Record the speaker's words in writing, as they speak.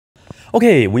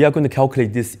Okay, we are going to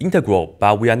calculate this integral,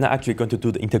 but we are not actually going to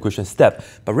do the integration step,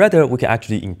 but rather we can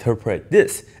actually interpret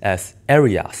this as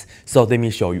areas. So let me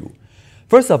show you.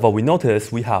 First of all, we notice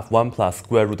we have 1 plus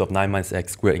square root of 9 minus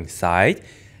x squared inside.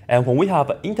 And when we have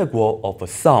an integral of a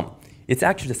sum, it's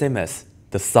actually the same as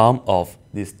the sum of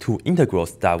these two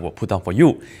integrals that I will put down for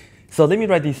you. So let me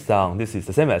write this down. This is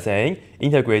the same as saying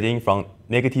integrating from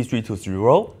 -3 to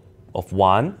 0 of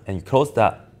 1, and you close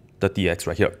that, the dx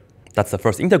right here. That's the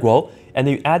first integral. And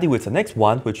then you add it with the next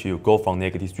one, which you go from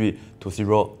 -3 to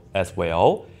 0 as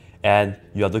well. And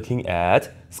you are looking at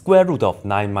square root of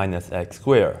 9 minus x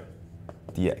squared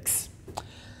dx.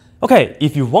 Okay,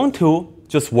 if you want to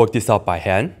just work this out by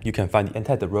hand, you can find the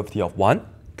antiderivative of 1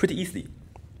 pretty easily.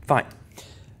 Fine.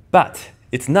 But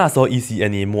it's not so easy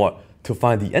anymore to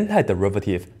find the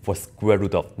antiderivative for square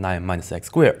root of 9 minus x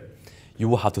squared. You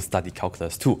will have to study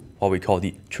calculus 2, what we call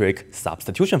the trig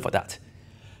substitution for that.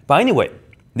 But anyway,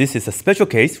 this is a special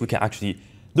case. We can actually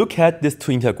look at these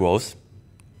two integrals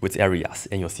with areas,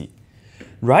 and you'll see.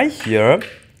 Right here,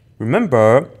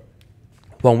 remember,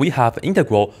 when we have an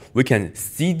integral, we can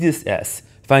see this as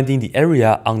finding the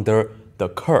area under the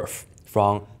curve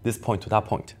from this point to that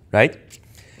point, right?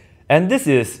 And this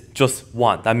is just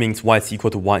 1. That means y is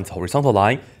equal to 1. It's a horizontal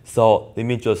line. So let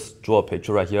me just draw a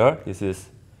picture right here. This is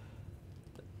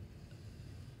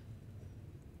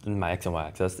my x and y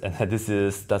axis, and this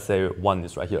is, let's say 1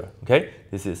 is right here, okay?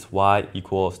 This is y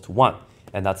equals to 1,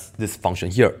 and that's this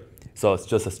function here. So it's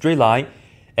just a straight line,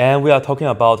 and we are talking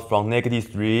about from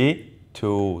 -3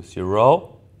 to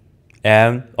 0,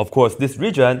 and of course this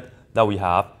region that we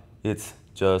have, it's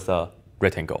just a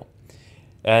rectangle.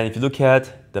 And if you look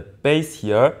at the base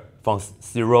here, from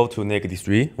 0 to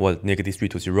 -3, or -3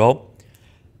 to 0,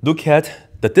 look at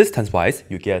the distance-wise,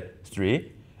 you get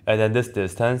 3. And then this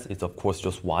distance is of course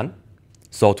just 1.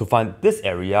 So to find this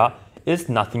area is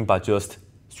nothing but just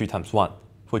 3 times 1,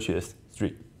 which is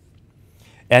 3.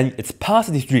 And it's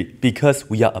positive 3 because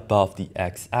we are above the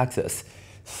x-axis.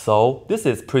 So this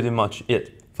is pretty much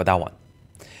it for that one.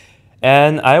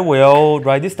 And I will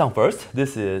write this down first.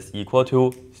 This is equal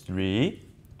to 3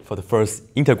 for the first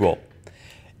integral.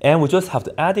 And we just have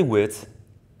to add it with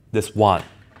this 1.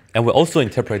 And we'll also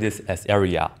interpret this as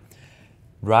area.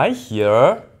 Right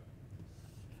here,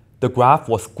 the graph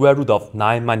was square root of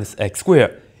 9 minus x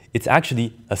squared. It's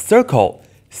actually a circle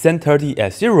centered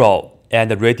at 0, and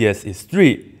the radius is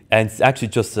 3. And it's actually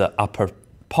just the upper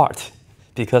part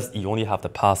because you only have the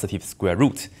positive square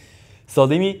root. So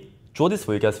let me draw this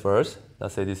for you guys first.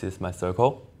 Let's say this is my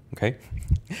circle, okay?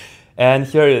 And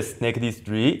here is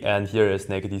 -3, and here is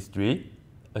 -3.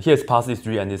 Here is positive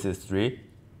 3, and this is 3.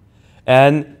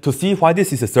 And to see why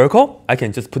this is a circle, I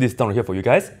can just put this down here for you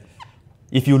guys.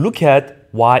 If you look at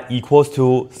y equals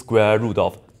to square root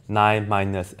of 9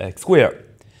 minus x squared,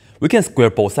 we can square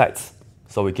both sides.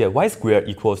 So we get y squared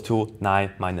equals to 9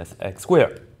 minus x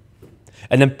squared.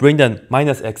 And then bring the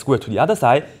minus x squared to the other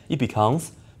side, it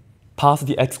becomes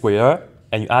positive x squared,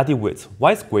 and you add it with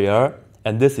y squared,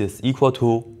 and this is equal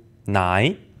to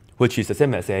 9, which is the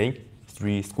same as saying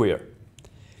 3 squared.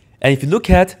 And if you look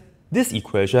at this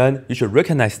equation, you should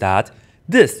recognize that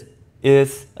this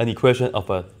is an equation of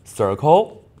a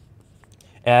circle,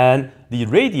 and the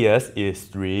radius is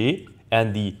 3,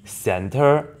 and the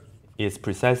center is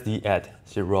precisely at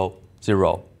 0,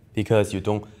 0, because you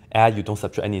don't add, you don't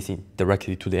subtract anything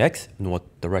directly to the x, nor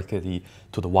directly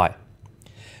to the y.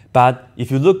 But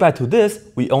if you look back to this,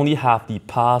 we only have the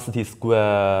positive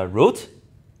square root,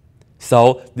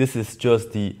 so this is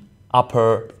just the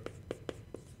upper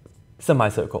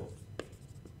semicircle.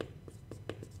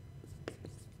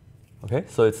 Okay,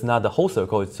 so it's not the whole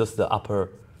circle, it's just the upper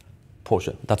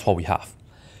portion. That's what we have.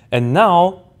 And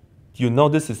now, you know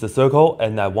this is the circle,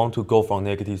 and I want to go from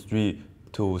 -3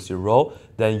 to 0,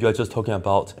 then you're just talking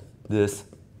about this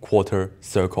quarter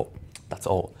circle. That's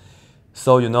all.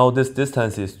 So you know this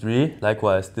distance is 3,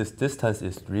 likewise this distance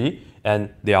is 3, and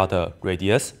they are the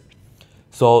radius.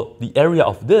 So the area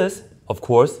of this, of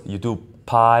course, you do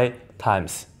pi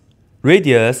times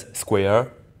radius square,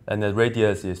 and the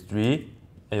radius is 3,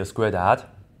 and you square that.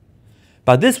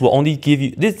 But this will only give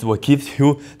you, this will give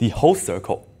you the whole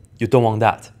circle. You don't want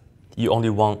that. You only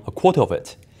want a quarter of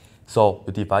it. So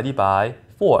you divide it by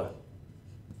 4.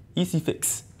 Easy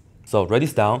fix. So write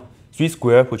this down. 3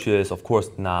 squared, which is of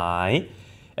course 9.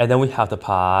 And then we have the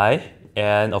pi,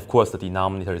 and of course the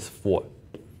denominator is 4.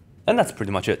 And that's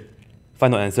pretty much it.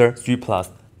 Final answer, 3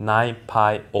 plus 9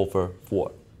 pi over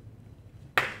 4.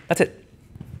 That's it.